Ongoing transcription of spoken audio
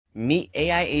Meet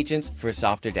AI agents for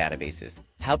Softr Databases,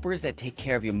 helpers that take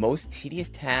care of your most tedious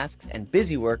tasks and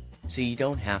busy work so you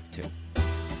don't have to.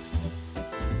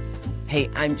 Hey,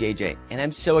 I'm JJ, and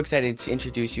I'm so excited to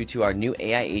introduce you to our new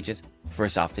AI agents for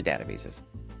Softr Databases.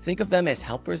 Think of them as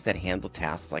helpers that handle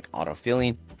tasks like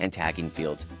autofilling and tagging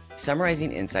fields,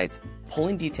 summarizing insights,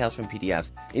 pulling details from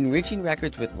PDFs, enriching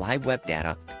records with live web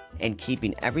data, and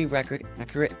keeping every record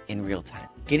accurate in real time.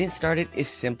 Getting started is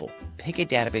simple. Pick a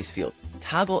database field,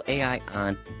 toggle AI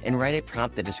on, and write a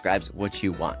prompt that describes what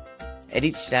you want. At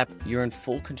each step, you're in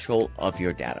full control of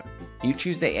your data. You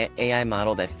choose the AI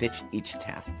model that fits each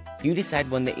task. You decide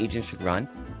when the agent should run,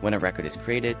 when a record is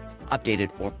created,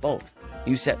 updated, or both.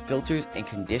 You set filters and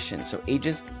conditions so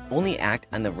agents only act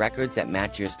on the records that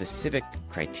match your specific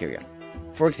criteria.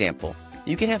 For example,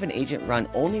 you can have an agent run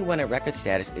only when a record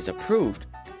status is approved,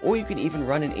 or you can even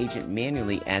run an agent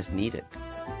manually as needed.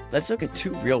 Let's look at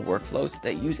two real workflows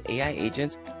that use AI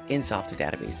agents in Softr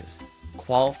Databases.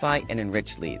 Qualify and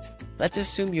enrich leads. Let's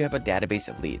assume you have a database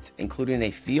of leads, including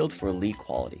a field for lead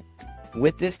quality.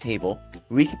 With this table,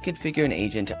 we can configure an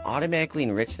agent to automatically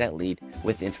enrich that lead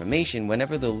with information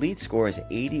whenever the lead score is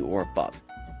 80 or above.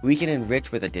 We can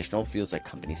enrich with additional fields like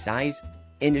company size,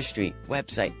 industry,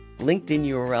 website, LinkedIn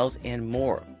URLs, and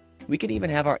more. We could even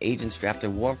have our agents draft a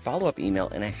warm follow-up email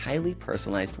in a highly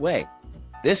personalized way.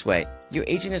 This way, your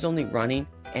agent is only running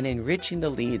and enriching the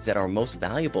leads that are most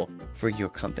valuable for your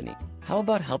company. How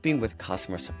about helping with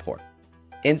customer support?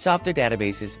 In Softr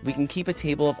Databases, we can keep a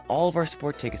table of all of our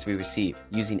support tickets we receive.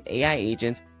 Using AI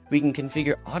agents, we can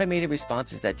configure automated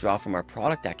responses that draw from our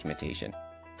product documentation,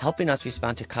 helping us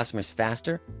respond to customers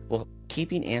faster while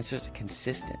keeping answers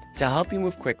consistent. To help you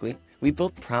move quickly, we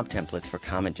built prompt templates for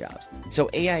common jobs, so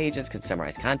AI agents can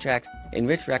summarize contracts,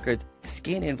 enrich records,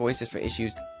 scan invoices for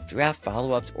issues, draft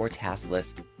follow-ups or task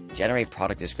lists, generate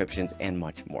product descriptions, and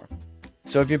much more.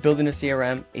 So if you're building a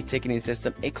CRM, a ticketing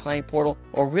system, a client portal,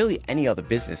 or really any other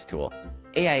business tool,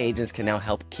 AI agents can now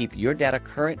help keep your data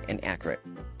current and accurate.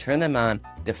 Turn them on,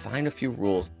 define a few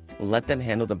rules, let them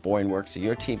handle the boring work so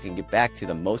your team can get back to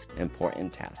the most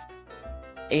important tasks.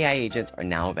 AI agents are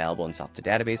now available in Softr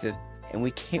Databases, and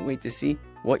we can't wait to see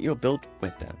what you'll build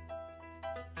with them.